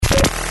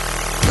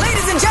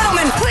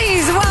gentlemen,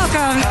 please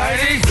welcome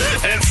Heidi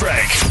and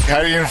Frank.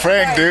 Heidi and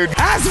Frank, dude.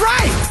 That's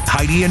right.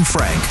 Heidi and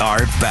Frank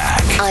are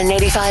back. On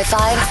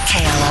 85.5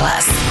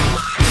 KLOS.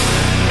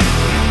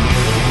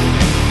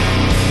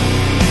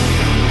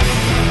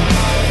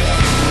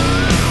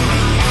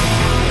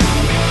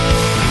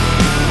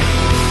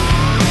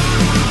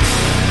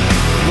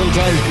 Little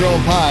Johnny's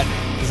Growing Pot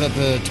is at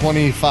the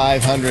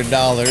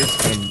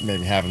 $2,500.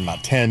 Maybe having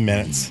about 10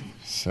 minutes,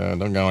 so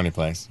don't go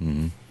anyplace.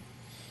 Mm-hmm.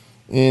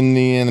 In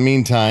the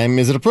meantime,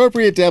 is it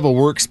appropriate to have a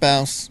work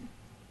spouse?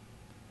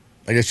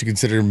 I guess you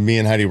consider me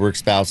and Heidi work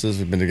spouses.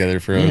 We've been together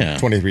for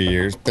 23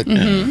 years, but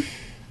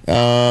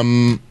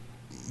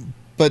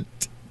but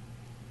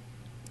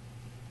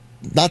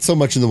not so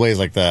much in the ways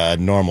like the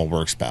normal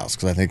work spouse.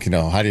 Because I think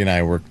Heidi and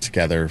I work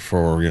together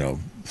for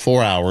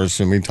 4 hours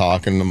and we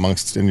talk and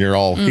you're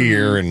all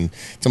here, and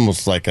it's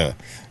almost like a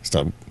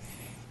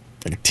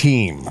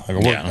team.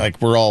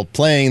 Like we're all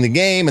playing the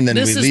game, and then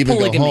we leave and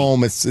go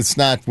home. It's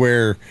not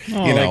where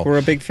like we're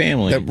a big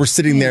family. That we're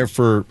sitting there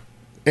for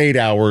 8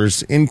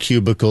 hours in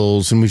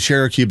cubicles, and we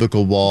share a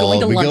cubicle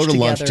wall. We go to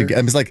lunch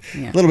together. It's like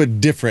a little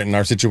bit different in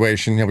our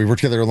situation. We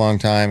worked together a long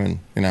time,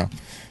 and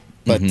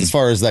But as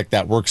far as like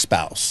that work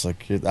spouse,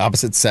 like the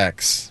opposite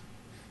sex.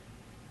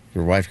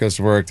 Your wife goes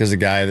to work. There's a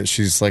guy that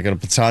she's like in a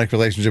platonic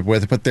relationship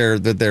with, but they're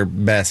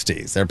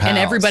besties. They're pals. And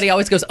everybody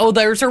always goes, "Oh,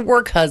 there's her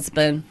work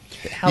husband.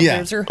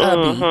 There's her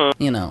hubby."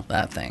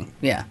 That thing.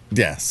 Yeah.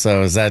 Yeah.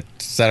 So is that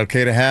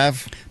okay to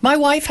have? My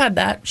wife had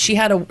that. She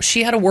had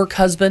a work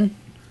husband.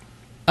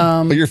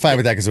 But you're fine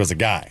with that because it was a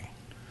guy.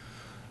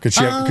 Could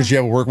she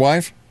have a work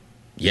wife?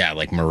 Yeah,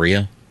 like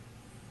Maria.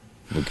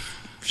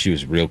 She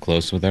was real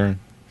close with her.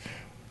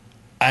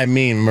 I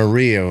mean,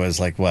 Maria was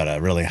like what,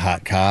 a really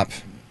hot cop.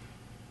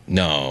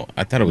 No,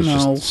 I thought it was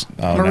just...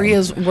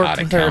 Maria's worked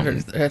with her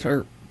at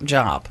her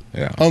job.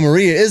 Yeah. Oh,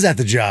 Maria is at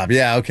the job.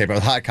 Yeah, okay,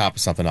 but hot cop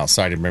is something else.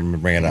 Sorry to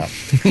bring it up.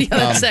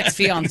 That's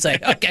ex-fiance.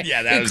 Okay.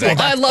 Yeah, that was cool.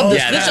 I love this.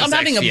 Yeah, I'm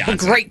having a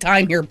great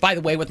time here, by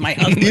the way, with my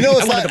husband.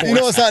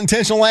 It's not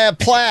intentional. I have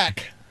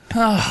plaque.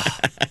 Oh,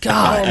 God.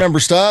 I don't remember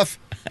stuff.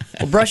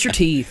 Well, brush your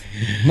teeth.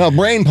 No,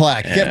 brain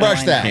plaque. You can't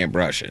brush that. Can't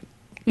brush it.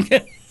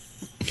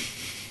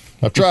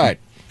 I've tried.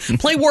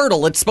 Play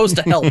Wordle. It's supposed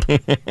to help.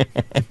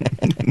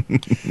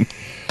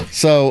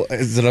 So,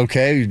 is it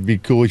okay? You'd be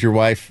cool with your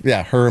wife?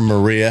 Yeah, her and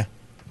Maria.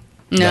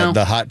 No.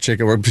 The hot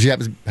chick at work. She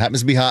happens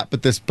to be hot,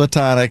 but this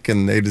platonic,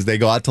 and they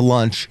go out to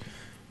lunch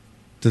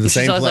to the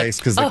same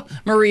place. Like,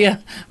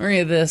 Maria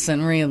this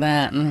and Maria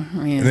that.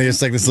 And they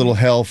just like this little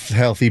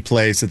healthy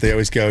place that they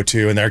always go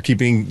to, and they're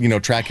keeping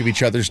track of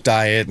each other's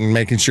diet and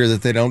making sure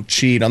that they don't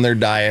cheat on their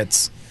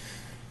diets.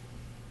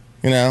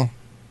 No,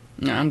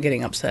 I'm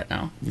getting upset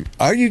now.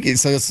 Are you?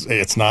 So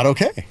it's not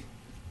okay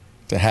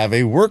to have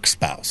a work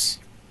spouse.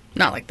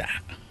 Not like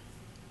that.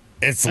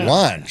 It's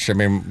lunch. I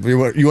mean, you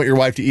want your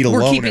wife to eat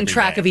alone. We're keeping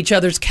track of each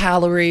other's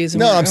calories.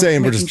 No, I'm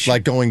saying we're just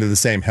like going to the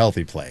same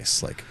healthy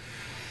place. Like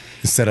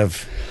instead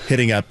of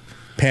hitting up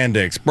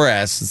Panda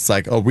Express, it's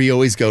like, we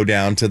always go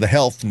down to the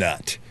Health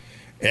Nut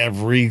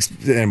and we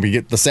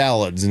get the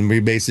salads, and we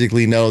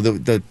basically know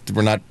that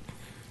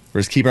we're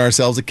just keeping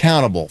ourselves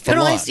accountable for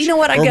lunch. You know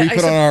what? We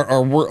put on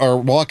our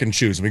walking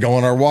shoes and we go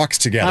on our walks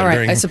together. All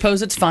right, I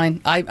suppose it's fine.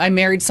 I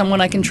married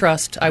someone I can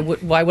trust.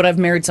 Why would I have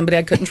married somebody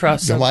I couldn't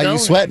trust? So why are you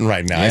sweating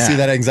right now? Yeah. I see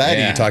that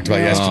anxiety you talked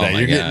about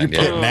yesterday. You're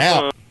putting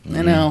out.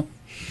 I know.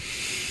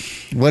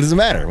 What does it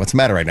matter? What's the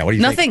matter right now? What do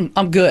you think? Nothing.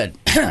 I'm good.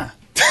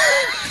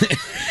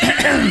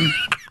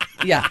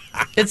 Yeah,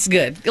 it's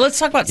good. Let's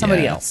talk about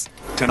somebody else.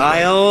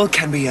 Denial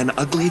can be an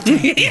ugly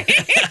thing.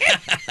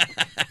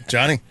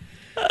 Johnny?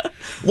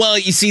 Well,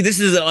 you see, this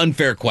is an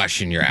unfair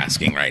question you're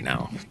asking right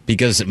now,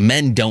 because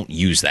men don't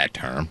use that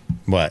term.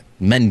 What?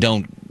 Men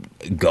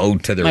don't go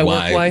to their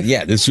wife.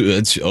 Yeah, that's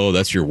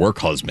your work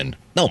husband.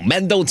 No,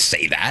 men don't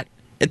say that.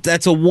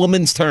 That's a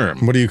woman's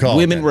term. What do you call it?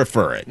 Women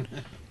refer it.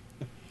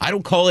 I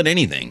don't call it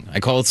anything. I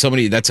call it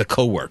somebody that's a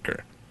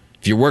coworker.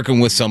 If you're working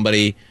with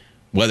somebody,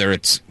 whether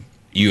it's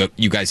you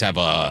guys have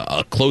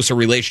a closer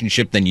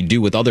relationship than you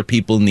do with other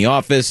people in the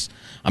office,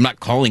 I'm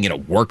not calling it a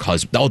work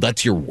husband. Oh,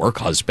 that's your work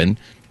husband.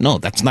 No,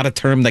 that's not a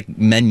term that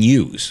men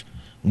use.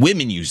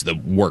 Women use the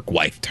work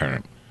wife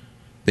term.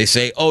 They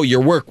say, "Oh, your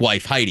work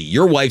wife, Heidi."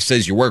 Your wife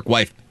says your work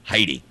wife,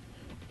 Heidi.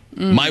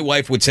 My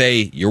wife would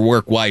say your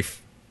work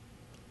wife.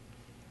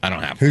 I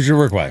don't have. Who's your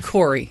work wife?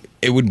 Corey.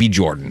 It would be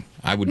Jordan.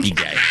 I would be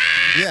gay.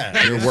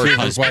 Yeah, your work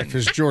husband. Wife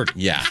is Jordan.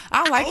 Yeah.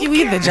 I don't like you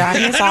either, Johnny.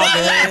 It's all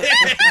good.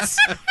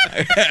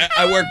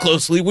 I work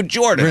closely with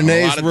Jordan.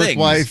 Renee's work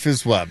wife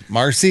is what?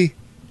 Marcy?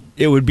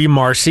 It would be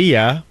Marcy,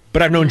 yeah.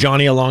 But I've known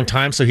Johnny a long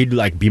time, so he'd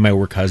like be my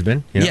work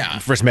husband. Yeah.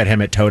 First met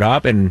him at Toad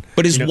Hop,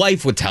 but his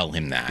wife would tell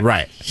him that.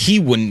 Right. He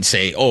wouldn't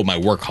say, "Oh, my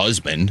work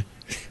husband."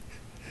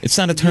 It's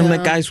not a term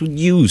that guys would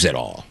use at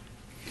all.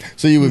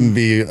 So you wouldn't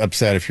be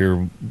upset if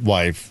your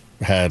wife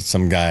had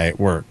some guy at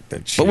work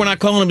that But we're not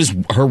calling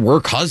him her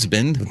work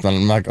husband.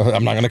 I'm not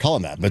going to call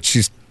him that. But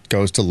she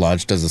goes to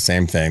lunch, does the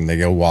same thing. They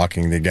go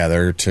walking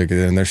together to get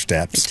in their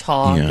steps.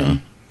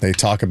 They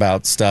talk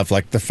about stuff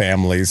like the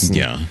families.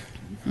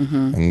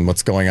 And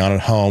what's going on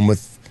at home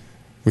with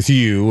with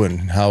you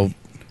and how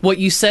what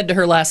you said to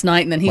her last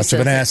night, and then he much of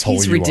said, an asshole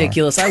he's you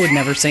ridiculous. I would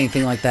never say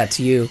anything like that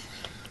to you.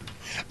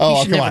 Oh,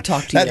 he should come never on.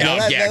 talk to you.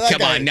 That come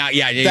guy, on. Now,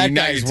 that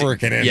guy's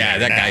working in Yeah,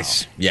 there that now.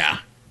 guy's, yeah.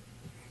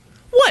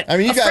 What? I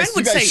mean, you guys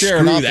share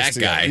an Screw office that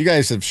together. guy. You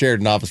guys have shared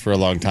an office for a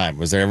long time.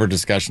 Was there ever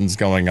discussions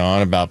going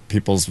on about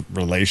people's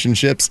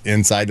relationships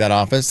inside that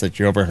office that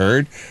you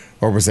overheard?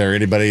 Or was there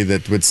anybody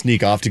that would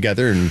sneak off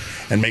together and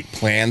make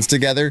plans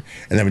together?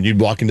 And then when you'd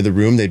walk into the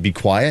room, they'd be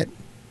quiet?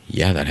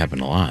 Yeah, that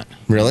happened a lot.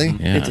 Really?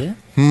 Yeah. It did?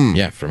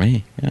 Yeah, for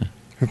me. Yeah.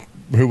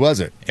 Who was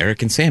it?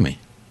 Eric and Sammy.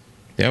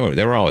 They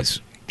were always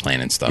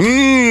planning stuff.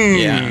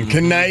 Yeah.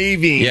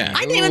 Conniving. Yeah.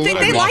 I didn't even think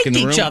they I'd walk liked in the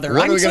each room. other.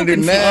 What are I'm we so gonna do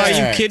confused. next?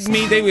 Are you kidding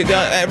me? They would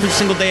every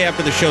single day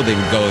after the show they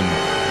would go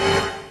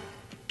and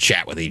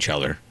chat with each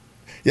other.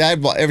 Yeah,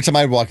 every time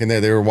I'd walk in there,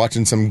 they were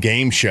watching some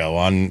game show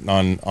on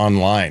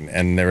online,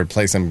 and they would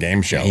play some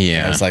game show. Yeah.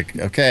 And I was like,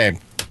 okay,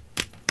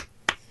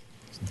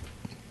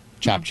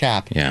 chop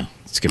chop. Yeah.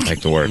 Let's get back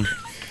to work.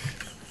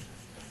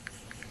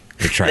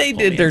 They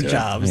did their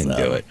jobs, They didn't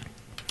do though. it.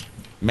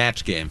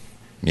 Match game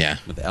Yeah.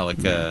 with Alec.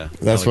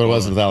 That's what it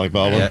was with Alec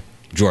Baldwin. Yeah.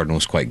 Jordan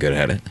was quite good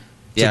at it.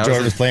 So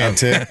George was playing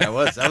too. I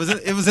was.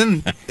 It was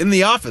in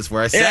the office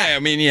where I sat. Yeah, I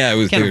mean, yeah, it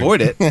was. Can't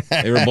avoid it.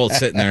 They were both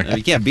sitting there.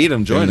 You can't beat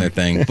them. doing Join their it.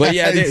 thing. But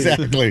yeah,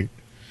 exactly.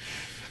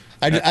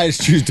 I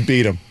just choose to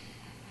beat him.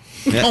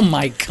 Yeah. Oh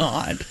my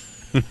God.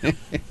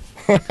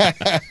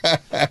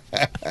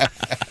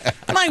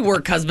 My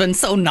work husband's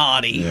so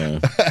naughty. Yeah.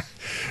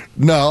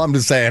 No, I'm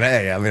just saying,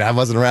 hey, I mean, I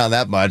wasn't around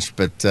that much,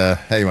 but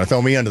hey, you want to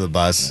throw me under the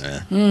bus?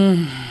 Let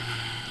me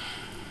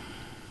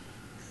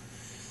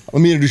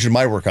introduce you to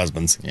my work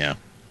husbands. Yeah.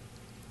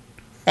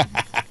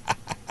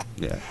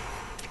 Yeah.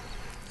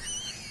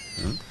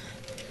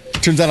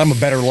 Turns out I'm a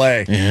better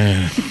lay.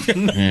 Yeah.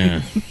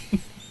 Yeah.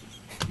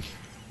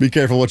 Be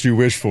careful what you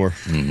wish for.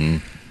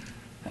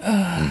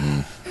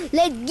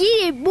 Let's get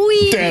it,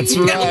 boy. That's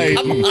right.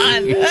 Come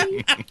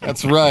on.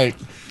 That's right.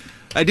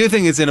 I do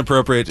think it's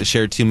inappropriate to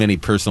share too many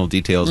personal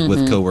details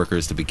with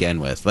coworkers to begin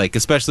with. Like,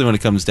 especially when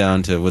it comes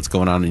down to what's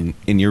going on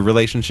in your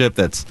relationship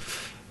that's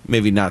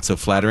maybe not so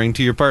flattering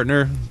to your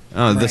partner.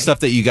 The stuff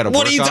that you got to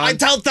work on. I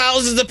tell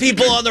thousands of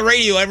people on the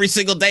radio every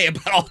single day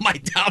about all my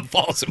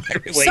downfalls in my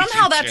relationship.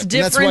 Somehow that's And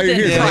that's different why you're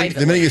than here. private.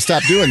 The minute you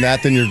stop doing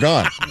that, then you're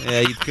gone.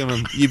 Yeah,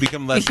 you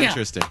become less Yeah.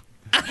 interesting.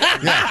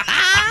 Yeah.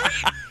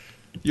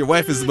 Your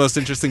wife is the most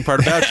interesting part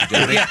about you,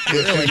 Jody.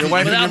 Your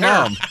wife Without and your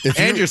her. mom.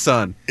 And your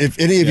son. If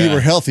any of you were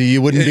healthy, you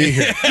wouldn't be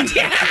here.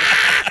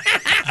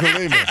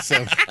 Believe me.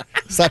 So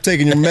stop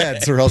taking your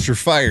meds or else you're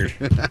fired.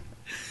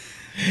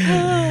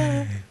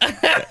 Yeah,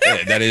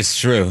 that is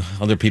true.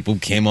 Other people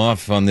came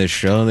off on this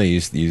show. They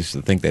used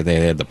to think that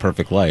they had the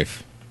perfect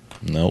life.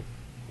 Nope.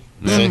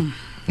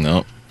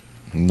 Nope.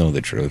 Know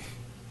the truth.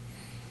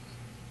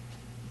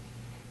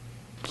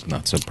 It's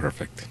not so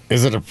perfect.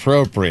 Is it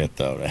appropriate,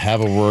 though, to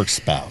have a work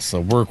spouse, a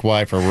work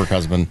wife, or work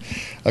husband?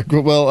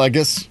 Well, I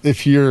guess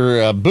if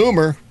you're a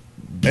boomer,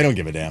 they don't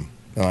give a damn.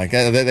 Like,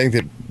 they think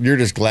that you're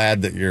just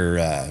glad that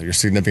your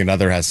significant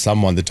other has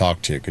someone to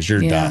talk to because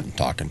you're done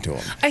talking to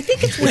them. I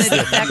think it's when it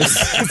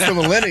affects. It's the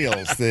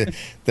millennials, the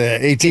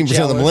 18%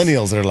 of the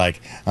millennials that are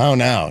like, oh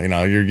no,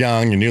 you're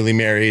young, you're newly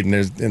married, and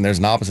there's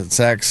an opposite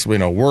sex,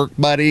 work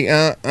buddy,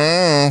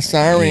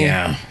 sorry.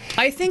 Yeah.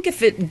 I think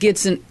if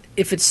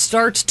it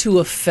starts to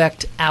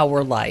affect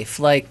our life,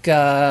 like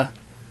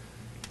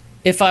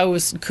if I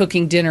was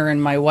cooking dinner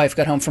and my wife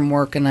got home from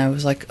work and I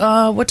was like,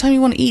 what time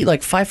you want to eat?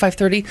 Like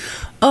 5:30?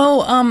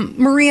 Oh,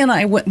 Maria and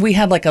I we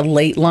had like a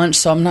late lunch,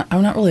 so I'm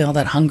not really all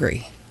that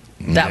hungry.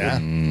 That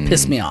would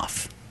piss me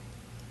off.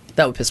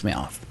 That would piss me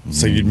off.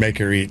 So you'd make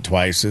her eat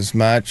twice as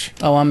much?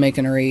 Oh, I'm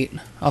making her eat.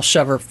 I'll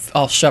shove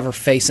her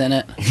face in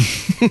it.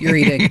 You're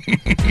eating.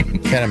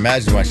 Can't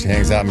imagine why she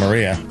hangs out with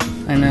Maria.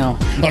 I know.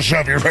 I'll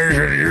shove your face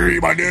in, you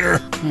eat my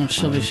dinner. Oh,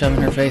 she'll be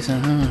shoving her face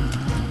in.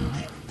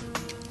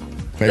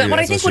 Maybe But I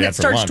that's think what when she it had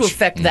for starts to lunch.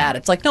 affect that,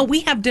 it's like, no,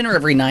 we have dinner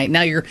every night.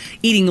 Now you're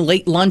eating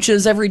late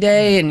lunches every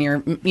day, and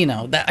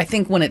that. I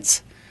think when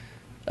it's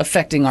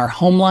affecting our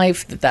home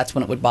life, that's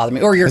when it would bother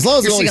me. Or As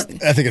long as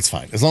I think it's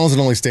fine. As long as it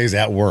only stays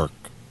at work.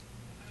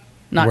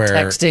 not where-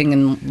 texting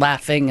and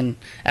laughing, and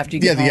after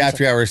you get home, the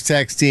after hours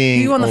texting.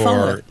 Who you on the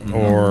phone with?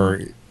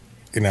 Or,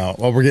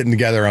 we're getting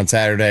together on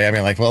Saturday. I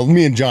mean,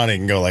 me and Johnny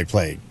can go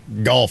play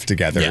golf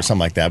together or something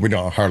like that. We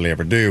don't hardly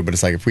ever do, but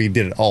it's like if we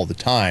did it all the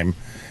time,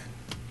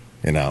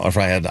 if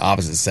I had the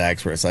opposite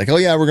sex where it's like, oh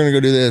yeah, we're going to go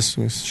do this,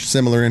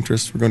 similar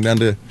interests. We're going down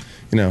to,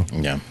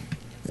 Yeah.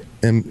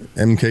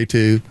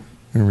 MK2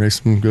 and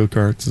race some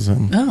go-karts or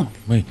something. Oh,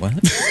 Wait, what?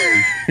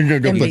 We're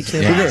going to go play.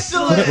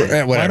 MB2.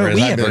 Whatever. Why don't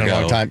we I've been ever there a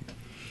long go? time.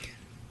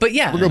 But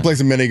yeah, We're going to play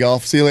some mini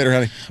golf. See you later,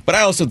 honey. But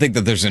I also think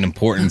that there's an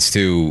importance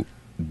to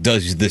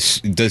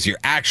does your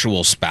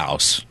actual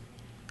spouse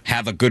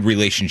have a good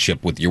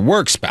relationship with your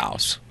work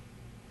spouse?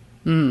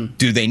 Do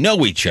they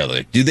know each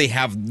other? Do they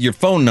have your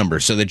phone number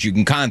so that you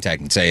can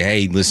contact and say,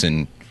 hey,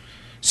 listen,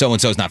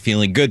 so-and-so's not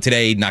feeling good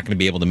today, not going to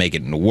be able to make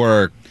it into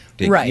work.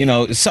 Right. You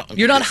know,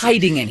 you're not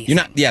hiding anything.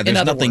 You're not. Yeah,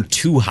 there's nothing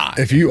to hide.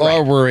 If you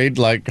are worried,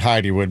 like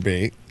Heidi would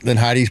be, then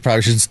Heidi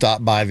probably should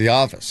stop by the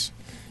office.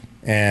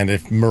 And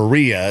if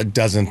Maria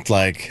doesn't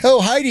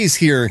Heidi's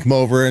here, and come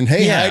over and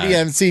hey, Heidi, I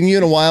haven't seen you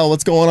in a while.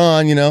 What's going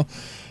on? You know,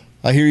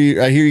 I hear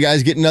you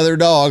guys get another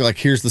dog. Like,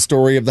 here's the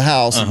story of the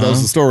house. And those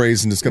are the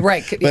stories, and just go.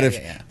 Right. But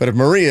if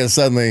Maria is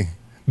suddenly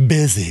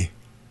busy,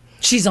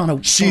 she's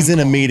in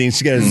a meeting.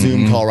 She got a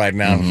Zoom call right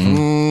now.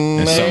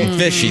 There's something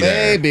fishy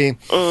there. Maybe.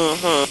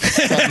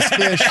 Something's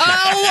fishy.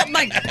 Oh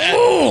my!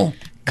 Oh.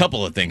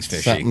 Couple of things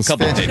fishy. Something's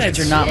Couple of fishy. You guys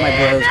are not my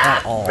bros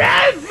at all.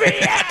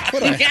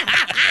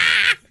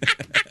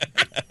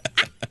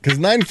 Because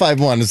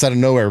 951, just out of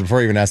nowhere, before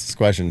I even asked this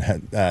question,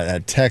 had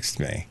texted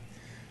me.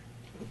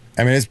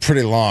 I mean, it's a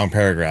pretty long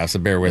paragraph, so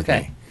bear with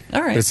me.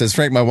 All right. But it says,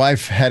 Frank, my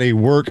wife had a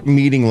work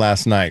meeting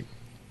last night,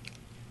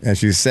 and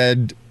she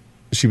said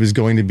it was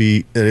going to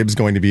be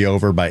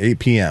over by 8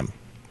 p.m.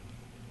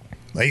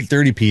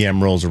 8:30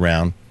 p.m. rolls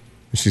around,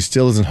 and she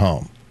still isn't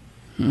home.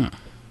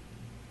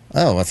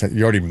 Oh,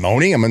 you're already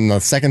moaning? I'm in the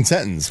second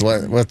sentence.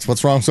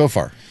 What's wrong so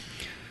far?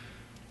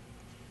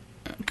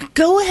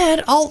 Go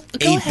ahead.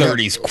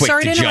 8:30's quick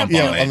to jump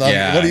on it.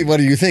 Yeah. What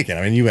are you thinking?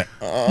 I mean, you went.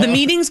 The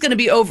meeting's going to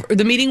be over.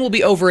 The meeting will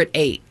be over at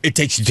 8. It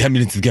takes you 10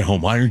 minutes to get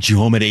home. Why aren't you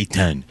home at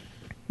 8:10?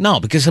 No,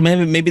 because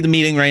maybe the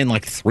meeting ran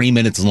like 3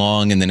 minutes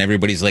long, and then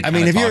everybody's like,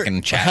 talking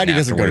and chatting. Heidi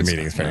doesn't go to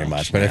meetings very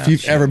much, but if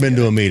you've ever been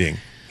to a meeting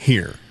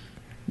here,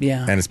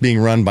 and it's being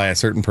run by a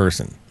certain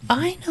person,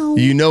 I know.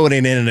 You know it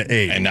ain't in at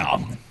 8. I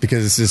know.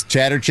 Because it's just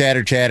chatter.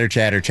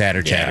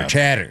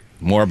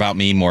 More about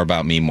me. And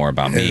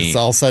it's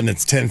all of a sudden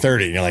it's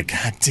 10:30, and you're like,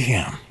 God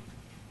damn,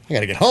 I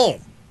got to get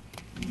home.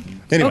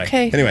 Anyway,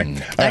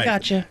 I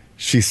gotcha.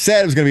 She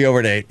said it was going to be over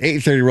at 8.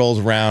 8:30 rolls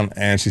around,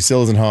 and she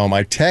still isn't home.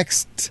 I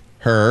text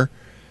her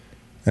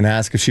and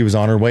asked if she was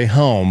on her way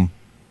home,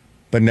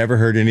 but never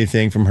heard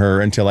anything from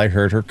her until I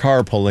heard her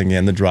car pulling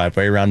in the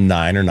driveway around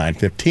 9 or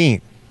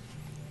 9:15.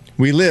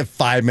 We live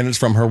 5 minutes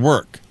from her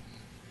work,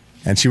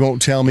 and she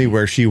won't tell me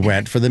where she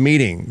went for the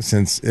meeting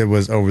since it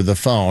was over the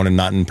phone and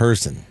not in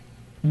person.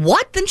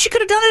 What? Then she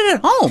could have done it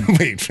at home.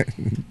 Wait,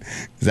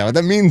 is that what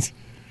that means?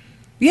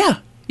 Yeah.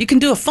 You can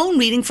do a phone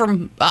meeting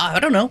from, I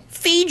don't know,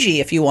 Fiji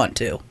if you want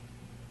to.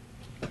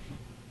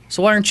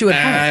 So why aren't you at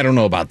home? I don't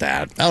know about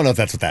that. I don't know if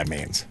that's what that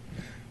means.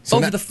 So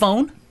over the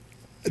phone?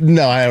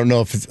 No, I don't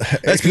know if it's...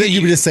 That's because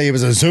you would just say it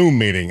was a Zoom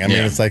meeting. I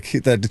mean, it's like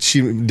that she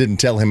didn't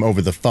tell him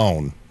over the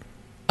phone.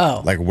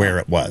 Oh. Like where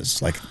it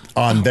was. Like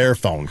on their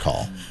phone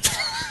call.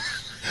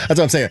 That's what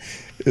I'm saying.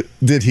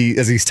 Did he,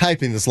 as he's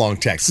typing this long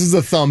text, this is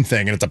a thumb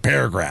thing and it's a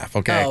paragraph,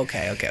 okay? Oh,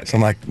 okay. So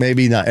I'm like,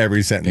 maybe not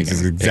every sentence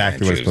is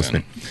exactly what it's supposed to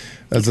be.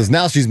 It says,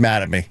 now she's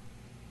mad at me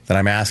that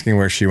I'm asking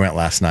where she went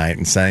last night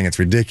and saying it's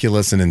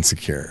ridiculous and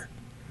insecure.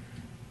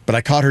 But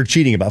I caught her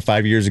cheating about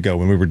 5 years ago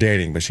when we were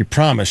dating, but she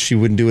promised she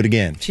wouldn't do it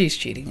again. She's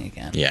cheating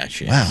again. Yeah,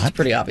 she is. Wow. It's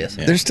pretty obvious.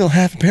 Yeah. There's still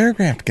half a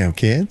paragraph to go,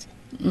 kids.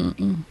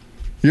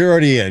 You're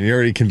already in. You're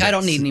already convinced. I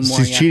don't need any more.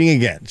 She's cheating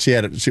again. She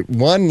had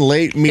one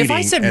late meeting. If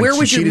I said, where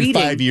was your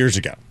meeting? 5 years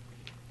ago.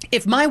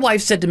 If my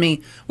wife said to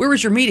me, where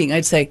was your meeting?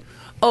 I'd say,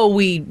 oh,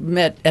 we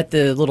met at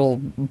the little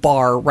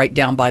bar right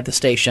down by the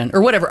station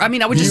or whatever. I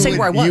mean, I would just say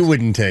where I was. You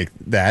wouldn't take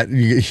that.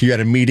 You had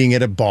a meeting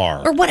at a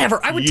bar. Or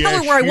whatever. I would tell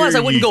her where I was. I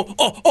wouldn't go,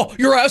 oh,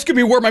 you're asking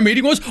me where my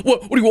meeting was?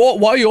 What do you all,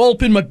 why are you all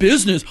up in my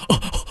business?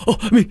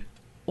 I mean,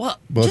 well,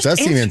 it does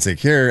seem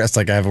insecure. It's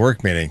like I have a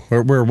work meeting.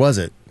 Where was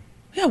it?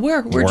 Yeah,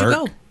 where'd you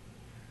go?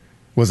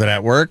 Was it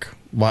at work?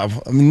 Wow.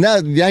 I mean, now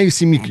you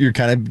see me, you're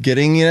kind of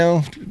getting,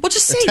 Well,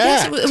 just say,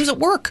 yes, it was at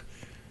work.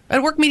 I had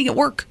a work meeting at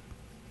work.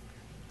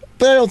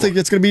 But I don't think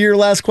it's going to be your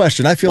last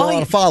question. I feel a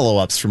lot of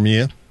follow-ups from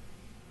you.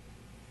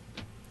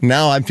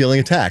 Now I'm feeling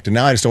attacked, and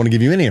now I just don't want to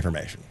give you any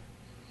information.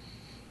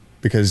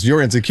 Because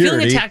your insecurity...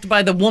 Feeling attacked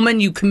by the woman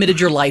you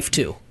committed your life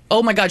to.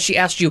 Oh, my God, she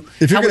asked you,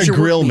 if you're going to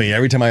grill me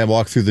every time I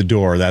walk through the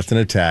door, that's an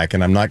attack,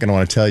 and I'm not going to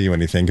want to tell you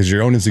anything because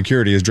your own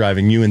insecurity is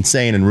driving you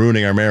insane and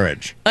ruining our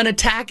marriage. An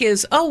attack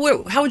is,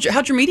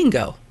 how'd your meeting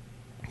go?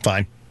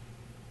 Fine.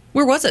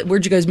 Where was it?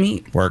 Where'd you guys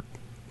meet? Work.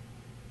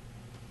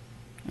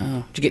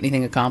 Oh, did you get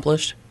anything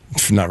accomplished?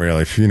 Not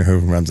really. You know who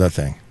runs that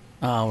thing.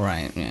 Oh,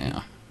 right.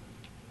 Yeah.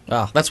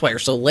 Oh, that's why you're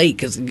so late,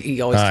 because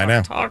you always talk.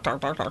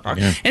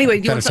 Yeah. Anyway,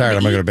 I'm kind of tired.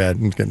 I'm going to go to bed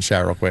and get in the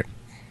shower real quick.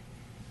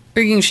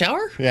 Are you going to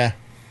shower? Yeah.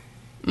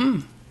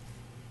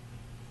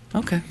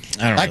 Okay.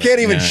 I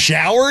can't even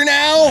shower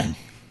now?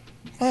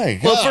 My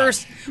God. Well,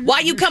 first,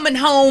 why you coming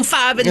home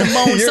 5 in the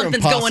morning?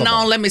 Something's going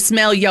on. Let me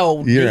smell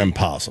your... You're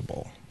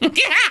impossible.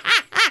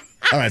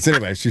 All right, so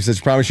anyway, she said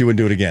she promised she wouldn't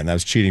do it again. That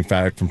was cheating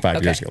from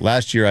 5 years ago.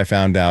 Last year, I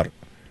found out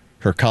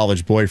her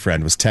college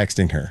boyfriend was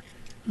texting her,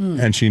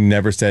 and she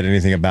never said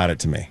anything about it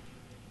to me.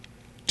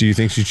 Do you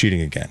think she's cheating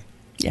again?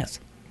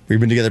 Yes. We've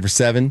been together for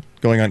 7,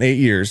 going on 8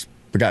 years,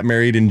 but got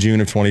married in June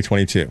of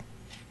 2022.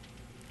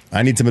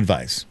 I need some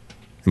advice.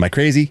 Am I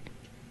crazy?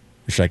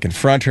 Or should I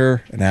confront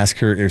her and ask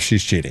her if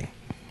she's cheating?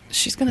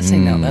 She's going to say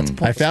no. That's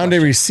a I found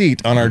a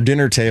receipt on our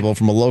dinner table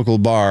from a local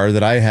bar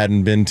that I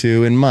hadn't been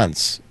to in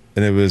months,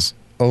 and it was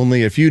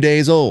only a few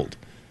days old.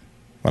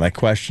 When I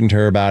questioned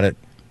her about it,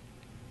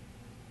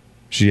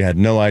 She had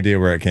no idea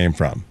where it came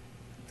from.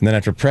 And then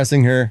after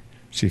pressing her,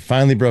 she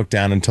finally broke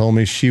down and told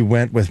me she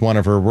went with one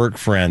of her work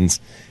friends,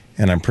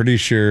 and I'm pretty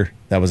sure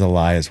that was a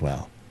lie as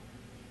well.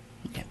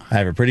 Yeah. I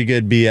have a pretty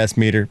good BS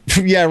meter.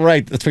 Yeah,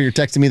 right. That's why you're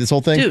texting me this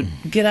whole thing? Dude,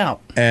 get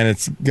out. And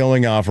it's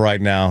going off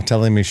right now,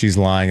 telling me she's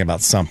lying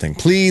about something.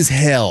 Please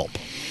help.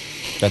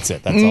 That's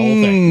it. That's the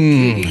whole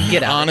thing.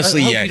 Get out.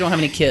 Honestly, I hope yeah. You don't have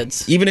any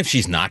kids. Even if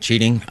she's not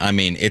cheating, I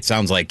mean, it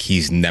sounds like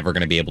he's never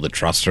going to be able to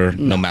trust her.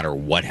 No matter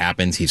what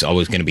happens, he's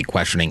always going to be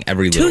questioning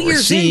every little 2 years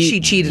receipt. in, she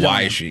cheated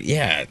on him.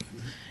 Yeah.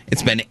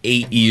 It's been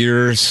 8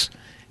 years.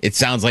 It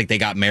sounds like they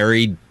got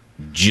married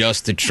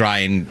just to try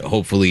and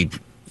hopefully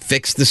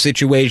fix the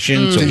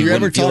situation. So Can you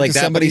ever feel talk like to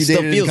that, somebody but you he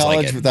still dated in feels like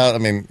college it.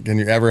 without, can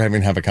you ever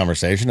have a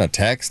conversation, a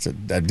text, a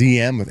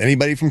DM with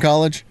anybody from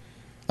college?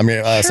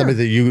 Somebody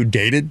that you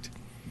dated?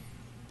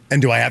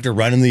 And do I have to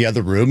run in the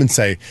other room and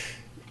say,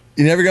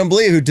 "You're never going to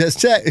believe who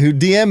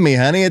DM'd me,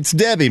 honey. It's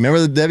Debbie. Remember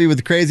the Debbie with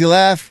the crazy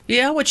laugh?"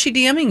 Yeah, what's she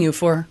DMing you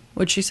for?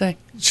 What'd she say?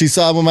 She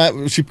saw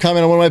she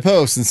commented on one of my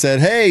posts and said,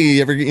 "Hey,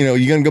 you going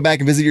to go back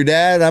and visit your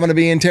dad? I'm going to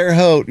be in Terre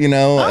Haute,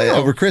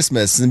 over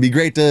Christmas, and it'd be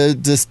great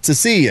to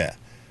see you."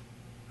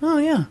 Oh,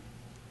 yeah.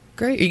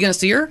 Great. Are you going to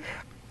see her?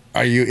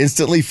 Are you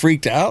instantly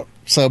freaked out?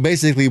 So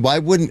basically, why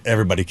wouldn't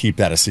everybody keep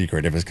that a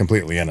secret if it's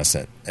completely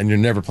innocent and you're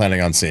never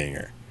planning on seeing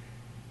her?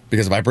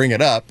 Because if I bring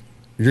it up,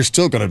 you're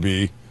still going to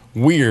be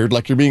weird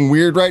like you're being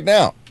weird right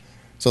now.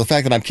 So the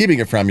fact that I'm keeping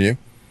it from you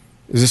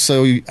is just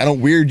so I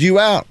don't weird you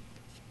out.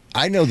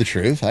 I know the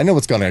truth. I know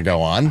what's going to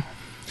go on.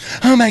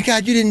 Oh, my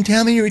God, you didn't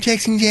tell me you were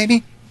texting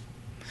Jamie?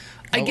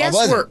 I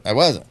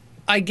wasn't.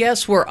 I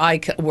guess where I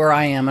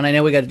am, and I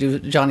know we got to do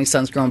Johnny's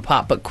Son's Growing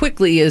Pop, but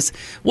quickly is,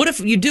 what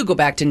if you do go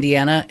back to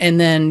Indiana and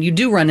then you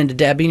do run into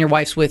Debbie and your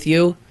wife's with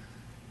you?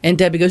 And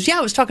Debbie goes, "Yeah,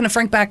 I was talking to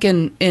Frank back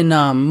in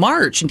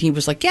March," and he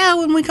was like, "Yeah,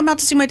 when we come out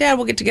to see my dad,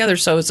 we'll get together."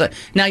 So it's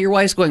now your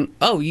wife's going,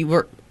 "Oh, you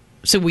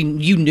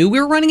knew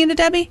we were running into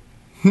Debbie?"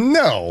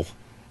 No,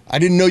 I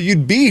didn't know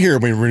you'd be here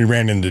when we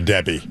ran into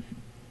Debbie.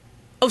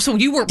 Oh, so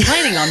you weren't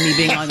planning on me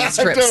being on this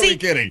trip? I'm totally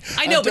kidding.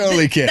 I know,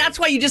 totally kidding. That's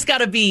why you just got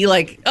to be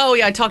like, "Oh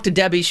yeah, I talked to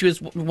Debbie. She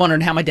was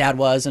wondering how my dad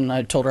was, and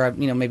I told her,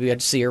 maybe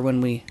I'd see her when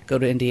we go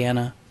to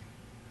Indiana."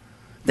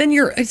 Then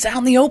it's out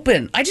in the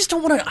open. I just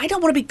don't want to. I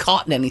don't want to be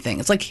caught in anything.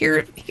 It's like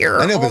here.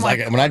 I know, but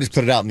when I just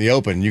put it out in the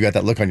open, you got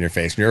that look on your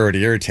face. And you're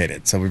already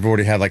irritated. So we've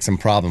already had some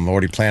problem.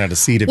 Already planted a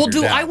seed. Well,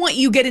 I want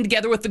you getting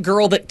together with the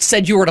girl that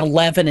said you were at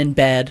 11 in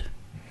bed?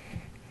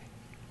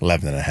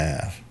 11 and a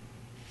half.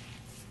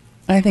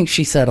 I think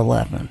she said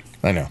 11.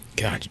 I know.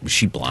 God, was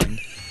she blind?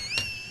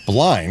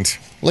 Blind?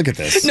 Look at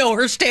this. No,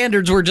 her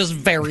standards were just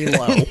very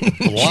low.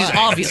 She's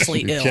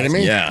obviously ill. You kidding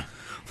me? Yeah.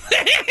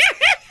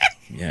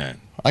 Yeah.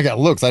 I got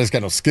looks. I just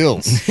got no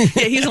skills.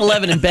 Yeah, he's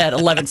 11 in bed,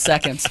 11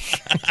 seconds.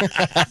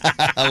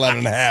 11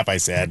 and a half, I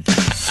said.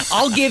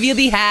 I'll give you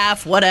the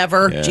half,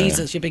 whatever. Yeah.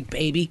 Jesus, you big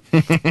baby.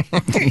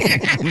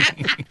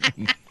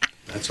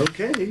 That's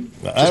okay.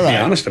 Just be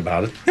honest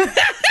about it.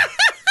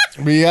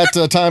 We got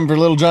time for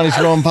little Johnny's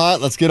Growing Pot.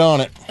 Let's get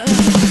on it.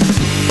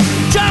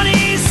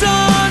 Johnny's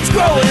Son's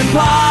Growing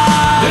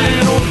Pot.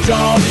 Little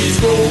Johnny's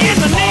Growing Pot.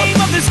 And the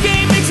name of this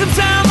game makes him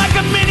sound like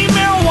a mini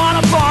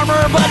marijuana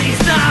farmer, but he's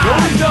not. No,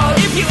 he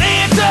does. If you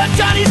answer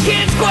Johnny's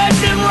kid's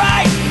question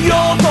right,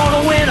 you're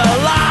gonna win a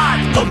lot.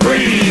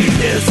 Agreed.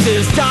 This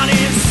is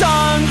Johnny's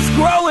Son's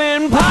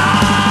Growing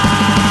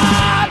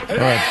Pot. All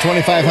right,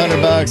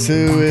 $2,500.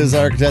 Who is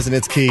our contestant?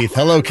 It's Keith.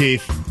 Hello,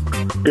 Keith.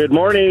 Good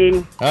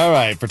morning. All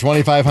right, for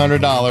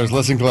 $2,500,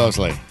 listen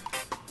closely.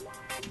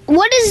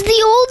 What is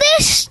the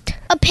oldest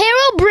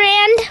apparel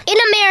brand in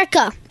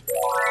America?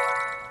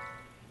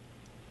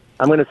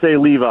 I'm going to say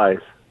Levi's.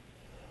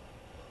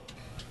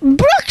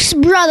 Brooks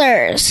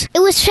Brothers. It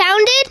was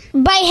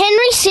founded by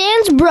Henry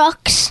Sands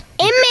Brooks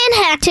in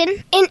Manhattan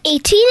in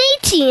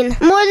 1818,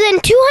 more than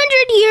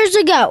 200 years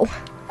ago.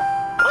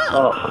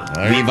 Oh.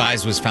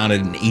 Levi's was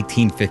founded in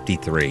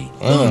 1853.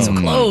 Oh, so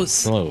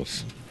close.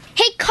 Close.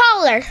 Hey,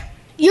 caller,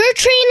 your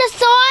train of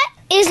thought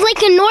is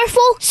like a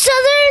Norfolk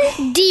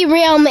Southern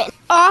derailment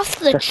off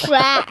the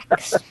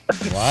tracks.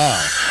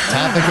 Wow.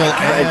 Topical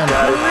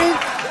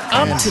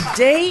and up to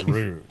date.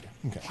 Rude.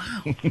 Okay.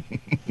 Wow.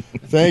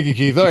 Thank you,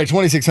 Keith. All right,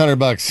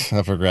 $2,600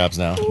 up for grabs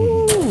now.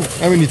 Ooh.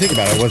 I mean, you think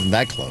about it, it wasn't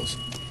that close.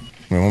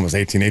 I mean, one was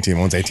 1818,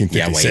 one's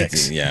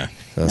 1856. Yeah.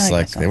 So it's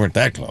like they weren't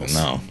that close.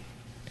 No.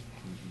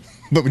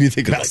 But when you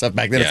think about stuff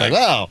back then, it's like,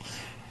 wow.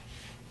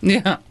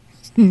 Yeah.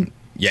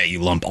 Yeah,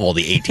 you lump all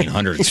the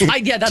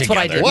 1800s. Yeah, that's what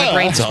I did. My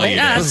brain's all you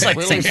yeah, know. it's like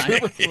the same time.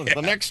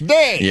 The next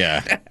day.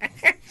 Yeah.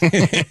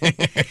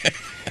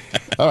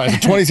 All right, so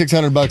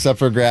 $2,600 up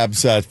for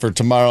grabs for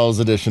tomorrow's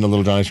edition of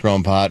Little Johnny's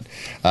Growing Pot.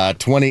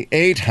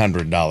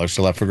 $2,800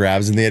 still up for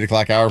grabs in the 8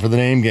 o'clock hour for the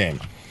name game.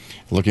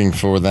 Looking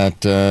for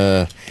that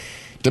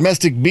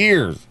domestic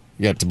beer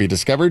yet to be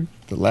discovered.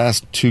 The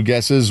last two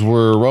guesses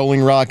were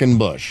Rolling Rock and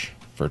Bush.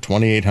 For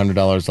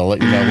 $2,800, I'll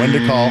let you know when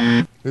to call.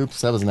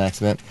 Oops, that was an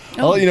accident.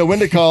 I'll let you know when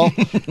to call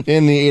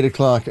in the 8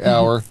 o'clock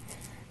hour.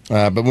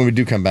 But when we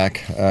do come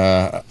back,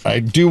 I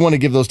do want to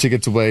give those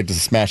tickets away to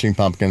Smashing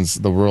Pumpkins.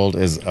 The World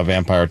is a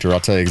Vampire Tour. I'll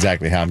tell you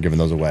exactly how I'm giving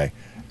those away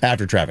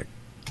after traffic.